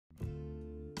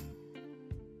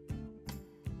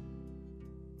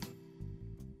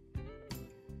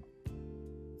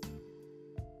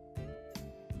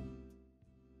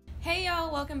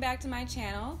welcome back to my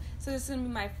channel. So this is going to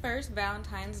be my first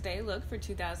Valentine's Day look for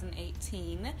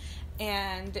 2018,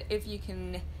 and if you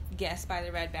can guess by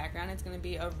the red background, it's going to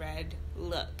be a red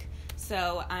look.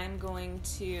 So I'm going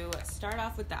to start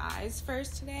off with the eyes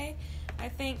first today, I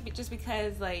think, just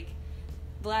because like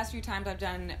the last few times I've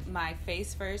done my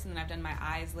face first and then I've done my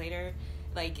eyes later,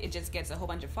 like it just gets a whole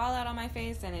bunch of fallout on my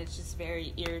face and it's just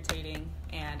very irritating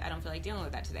and I don't feel like dealing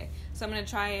with that today. So I'm going to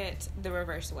try it the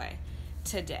reverse way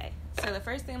today. So the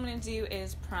first thing I'm going to do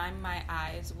is prime my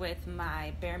eyes with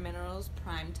my Bare Minerals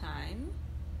Prime Time.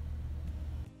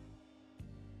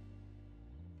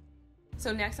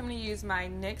 So next I'm going to use my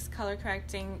NYX color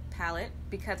correcting palette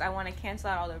because I want to cancel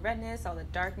out all the redness, all the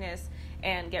darkness,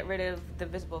 and get rid of the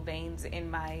visible veins in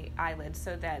my eyelids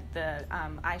so that the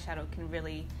eyeshadow can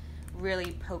really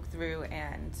poke through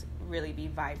and really be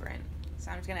vibrant.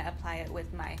 So I'm just going to apply it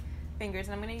with my fingers,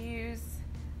 and I'm going to use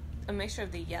a mixture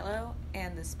of the yellow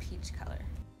and this peach color.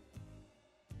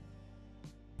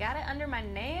 Got it under my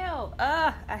nail.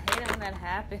 Ugh, I hate it when that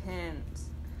happens.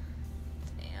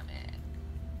 Damn it.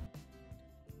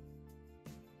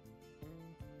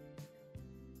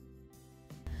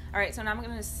 Alright, so now I'm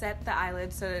going to set the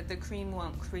eyelid so that the cream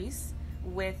won't crease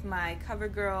with my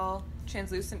CoverGirl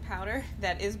translucent powder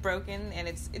that is broken, and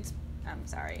it's I'm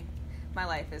sorry. My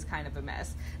life is kind of a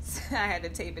mess. So I had to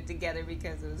tape it together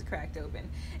because it was cracked open.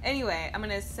 Anyway, I'm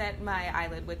going to set my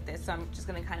eyelid with this, so I'm just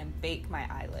going to kind of bake my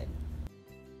eyelid.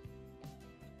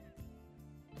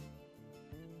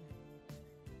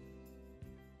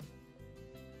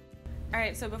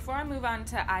 Alright, so before I move on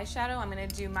to eyeshadow, I'm going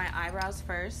to do my eyebrows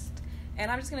first. And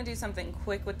I'm just going to do something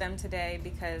quick with them today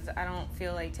because I don't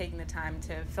feel like taking the time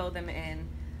to fill them in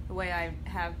the way I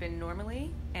have been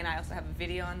normally, and I also have a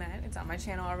video on that. It's on my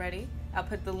channel already. I'll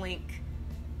put the link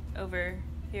over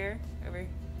here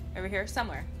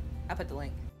somewhere. I'll put the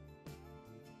link.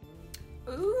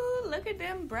 Ooh, look at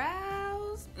them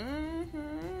brows.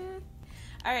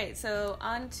 Alright, so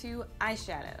on to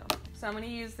eyeshadow. So I'm going to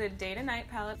use the Day to Night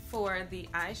palette for the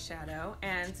eyeshadow,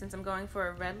 and since I'm going for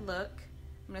a red look,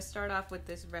 I'm going to start off with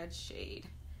this red shade,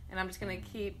 and I'm just going to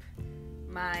keep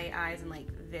my eyes in like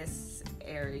this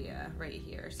area right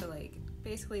here, so like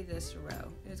basically this row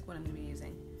is what I'm going to be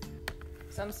using.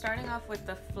 So I'm starting off with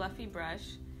the fluffy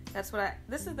brush.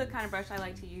 This is the kind of brush I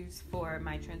like to use for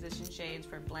my transition shades,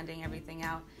 for blending everything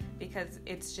out, because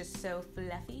it's just so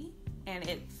fluffy and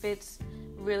it fits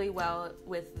really well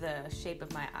with the shape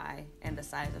of my eye and the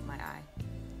size of my eye.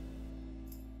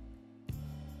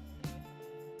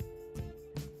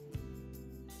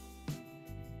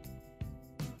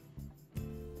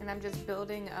 And I'm just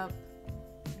building up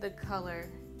the color,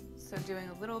 so doing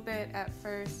a little bit at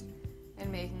first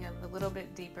and making it a little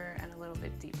bit deeper and a little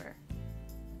bit deeper.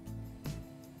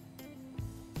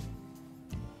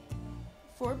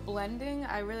 For blending,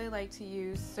 I really like to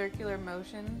use circular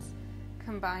motions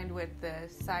combined with the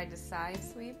side-to-side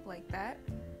sweep like that,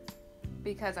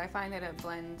 because I find that it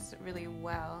blends really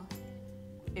well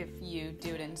if you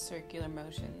do it in circular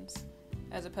motions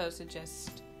as opposed to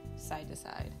just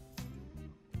side-to-side.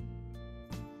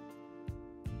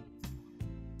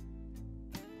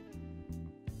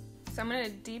 So I'm going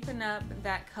to deepen up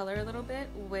that color a little bit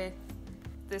with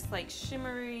this like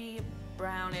shimmery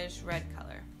brownish red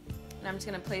color. And I'm just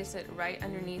going to place it right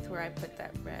underneath where I put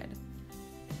that red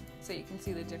so you can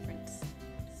see the difference.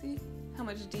 See how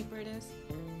much deeper it is?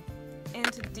 And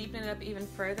to deepen it up even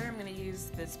further, I'm going to use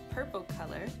this purple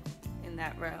color in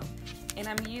that row. And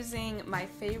I'm using my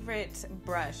favorite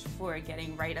brush for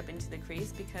getting right up into the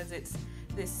crease because it's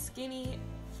this skinny,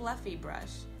 fluffy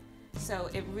brush. So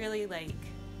it really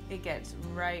it gets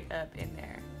right up in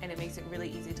there and it makes it really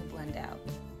easy to blend out.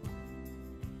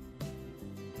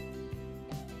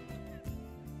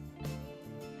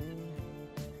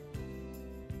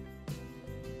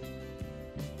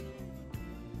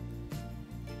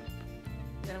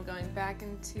 Then I'm going back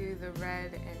into the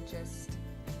red and just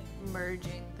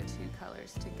merging the two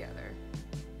colors together,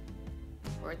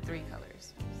 or three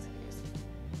colors, excuse me.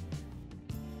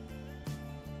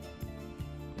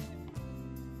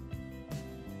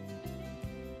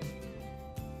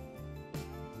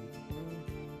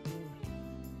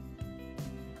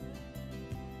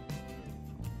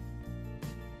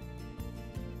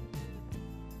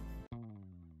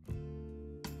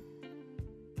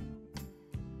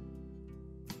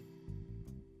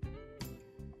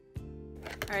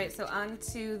 Alright, so on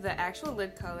to the actual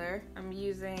lid color. I'm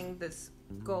using this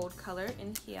gold color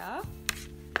in here.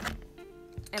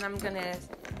 And I'm going to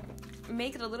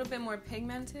make it a little bit more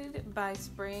pigmented by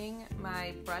spraying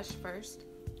my brush first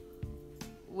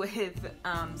with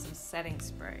some setting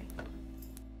spray.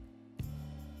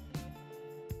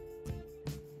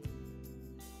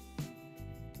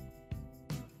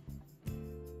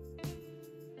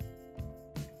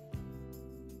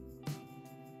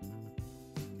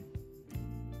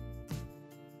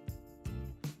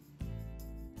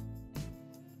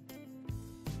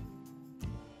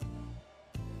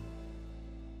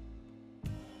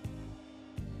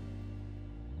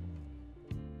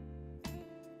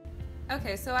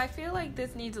 Okay, so I feel like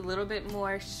this needs a little bit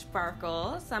more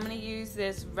sparkle, so I'm going to use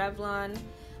this Revlon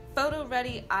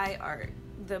PhotoReady Eye Art,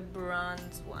 the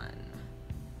bronze one.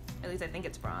 At least I think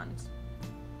it's bronze.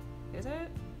 Is it?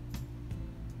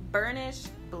 Burnished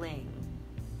Bling.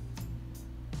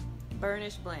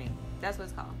 Burnished Bling. That's what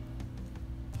it's called.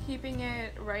 Keeping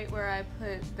it right where I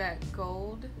put that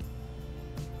gold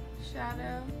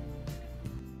shadow.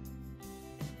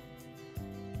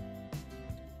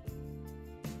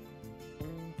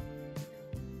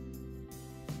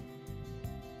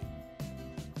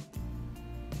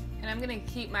 And I'm gonna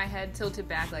keep my head tilted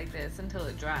back like this until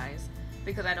it dries,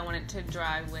 because I don't want it to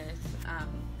dry with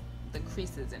the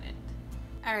creases in it.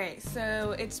 Alright,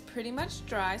 so it's pretty much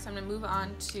dry, so I'm gonna move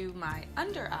on to my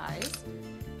under eyes.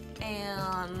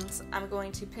 And I'm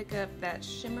going to pick up that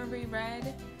shimmery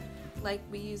red like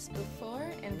we used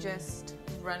before and just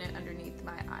run it underneath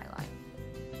my eyeline.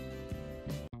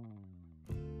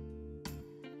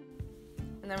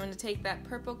 And then I'm going to take that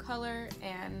purple color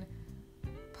and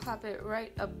pop it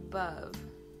right above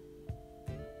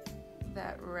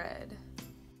that red.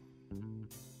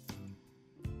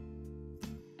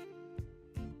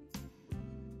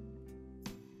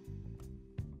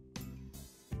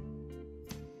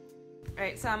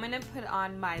 Alright, so I'm going to put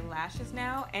on my lashes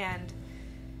now, and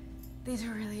these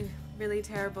are really, really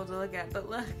terrible to look at, but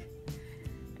look.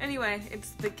 Anyway, it's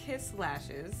the Kiss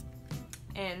lashes,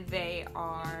 and they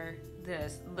are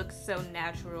this Look So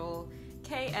Natural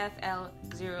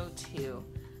KFL02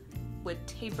 with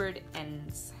tapered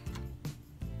ends.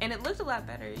 And it looked a lot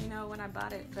better, you know, when I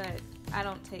bought it, but I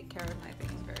don't take care of my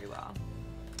things very well.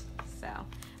 So,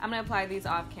 I'm going to apply these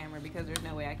off camera because there's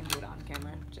no way I can do it on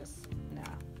camera. Just, no.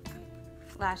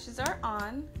 Lashes are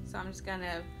on, so I'm just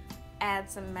gonna add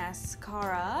some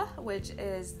mascara, which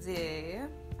is the,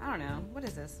 I don't know, what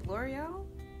is this, L'Oreal?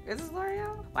 Is this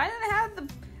L'Oreal? Why didn't it have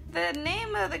the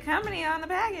name of the company on the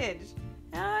package?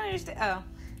 I don't understand. Oh,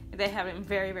 they have it in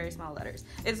very, very small letters.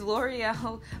 It's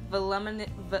L'Oreal Voluminous,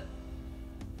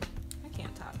 I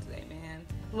can't talk today, man.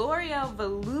 L'Oreal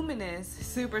Voluminous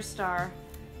Superstar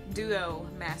Duo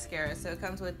Mascara. So it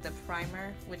comes with the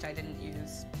primer, which I didn't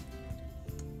use.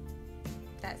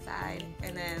 That side,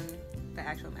 and then the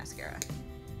actual mascara,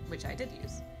 which I did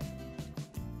use.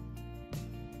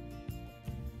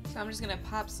 So I'm just gonna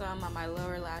pop some on my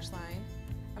lower lash line.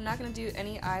 I'm not gonna do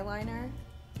any eyeliner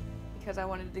because I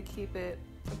wanted to keep it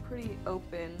a pretty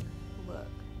open look.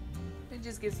 It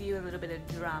just gives you a little bit of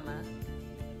drama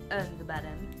on the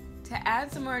bottom. To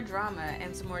add some more drama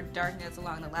and some more darkness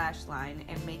along the lash line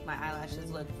and make my eyelashes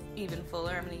look even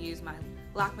fuller, I'm gonna use my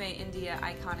Lakme India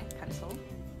Iconic Pencil.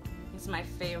 It's my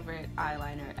favorite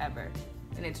eyeliner ever,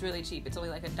 and it's really cheap. It's only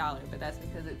like $1, but that's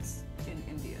because it's in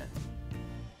India.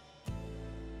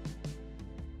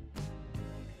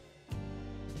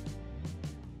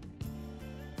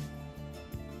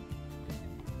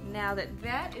 Now that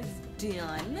that is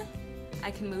done, I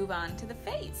can move on to the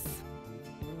face.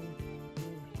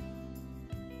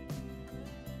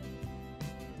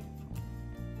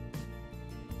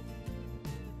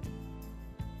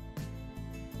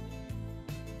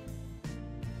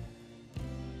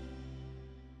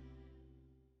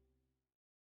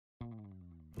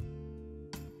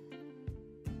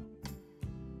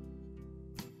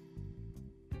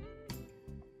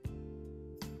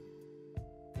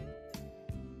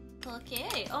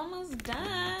 Okay, almost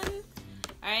done.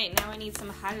 Alright, now I need some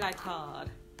highlight card.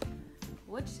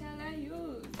 What shall I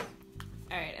use?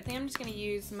 Alright, I think I'm just going to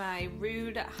use my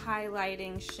Rude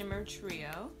Highlighting Shimmer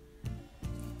Trio.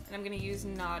 And I'm going to use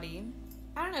Naughty.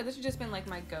 I don't know, this has just been like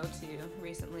my go-to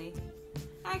recently.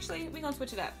 Actually, we're going to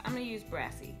switch it up. I'm going to use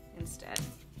Brassy instead.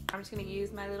 I'm just going to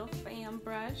use my little fan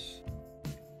brush.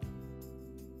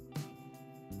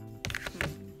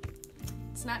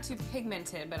 It's not too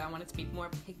pigmented, but I want it to be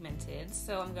more pigmented.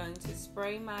 So I'm going to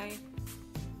spray my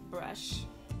brush.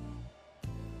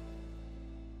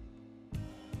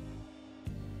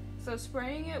 So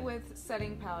spraying it with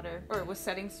setting powder, or with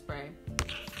setting spray,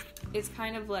 is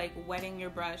kind of like wetting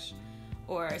your brush,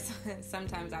 or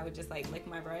sometimes I would just like lick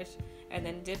my brush and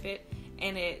then dip it,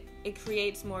 and it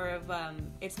creates more of,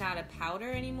 it's not a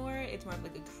powder anymore, it's more of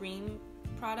like a cream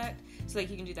product. So like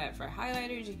you can do that for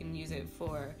highlighters, you can use it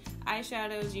for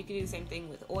eyeshadows, you can do the same thing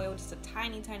with oil, just a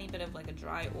tiny bit of like a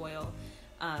dry oil,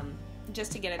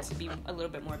 just to get it to be a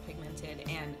little bit more pigmented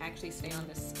and actually stay on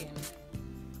the skin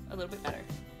a little bit better.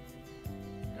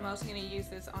 And I'm also going to use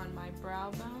this on my brow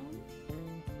bone.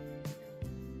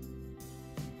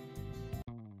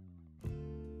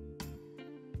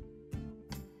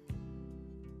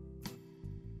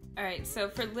 Alright, so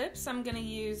for lips I'm going to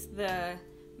use the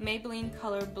Maybelline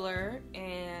Colorblur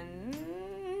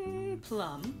in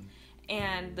Plum,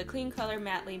 and the Clean Color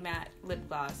Mattely Matte Lip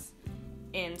Gloss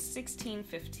in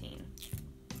 1615.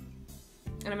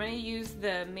 And I'm going to use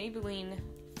the Maybelline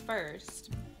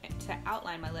first to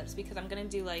outline my lips because I'm going to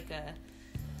do like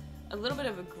a little bit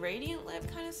of a gradient lip,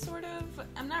 kind of, sort of.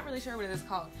 I'm not really sure what it is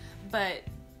called, but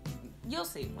you'll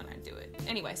see when I do it.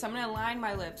 Anyway, so I'm going to line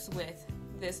my lips with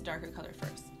this darker color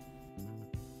first.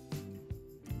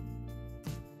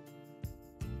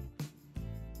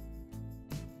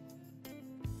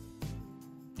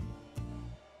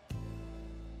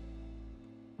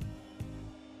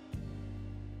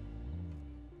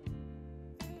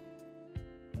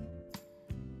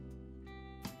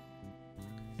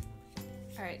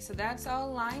 Alright, so that's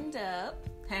all lined up.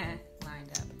 Lined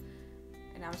up.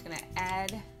 And I'm just going to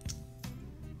add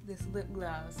this lip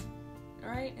gloss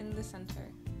right in the center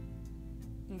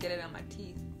and get it on my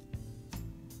teeth.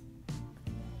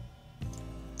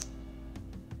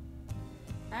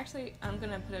 Actually, I'm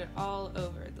going to put it all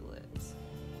over the lips.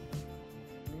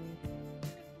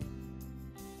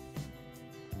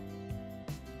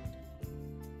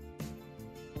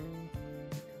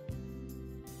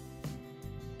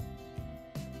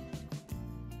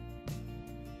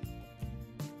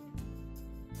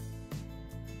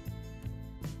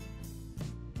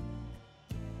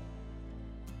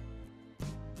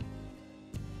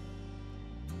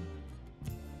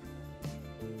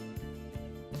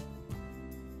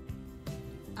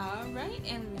 Alright,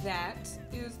 and that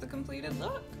is the completed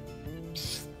look.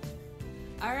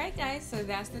 Alright guys, so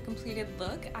that's the completed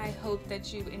look. I hope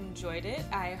that you enjoyed it.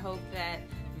 I hope that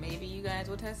maybe you guys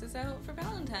will test this out for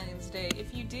Valentine's Day.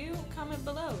 If you do, comment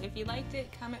below. If you liked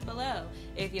it, comment below.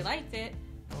 If you liked it,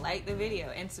 like the video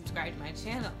and subscribe to my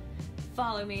channel.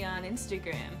 Follow me on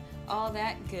Instagram. All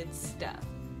that good stuff.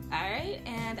 Alright,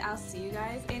 and I'll see you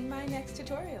guys in my next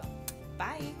tutorial.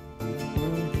 Bye!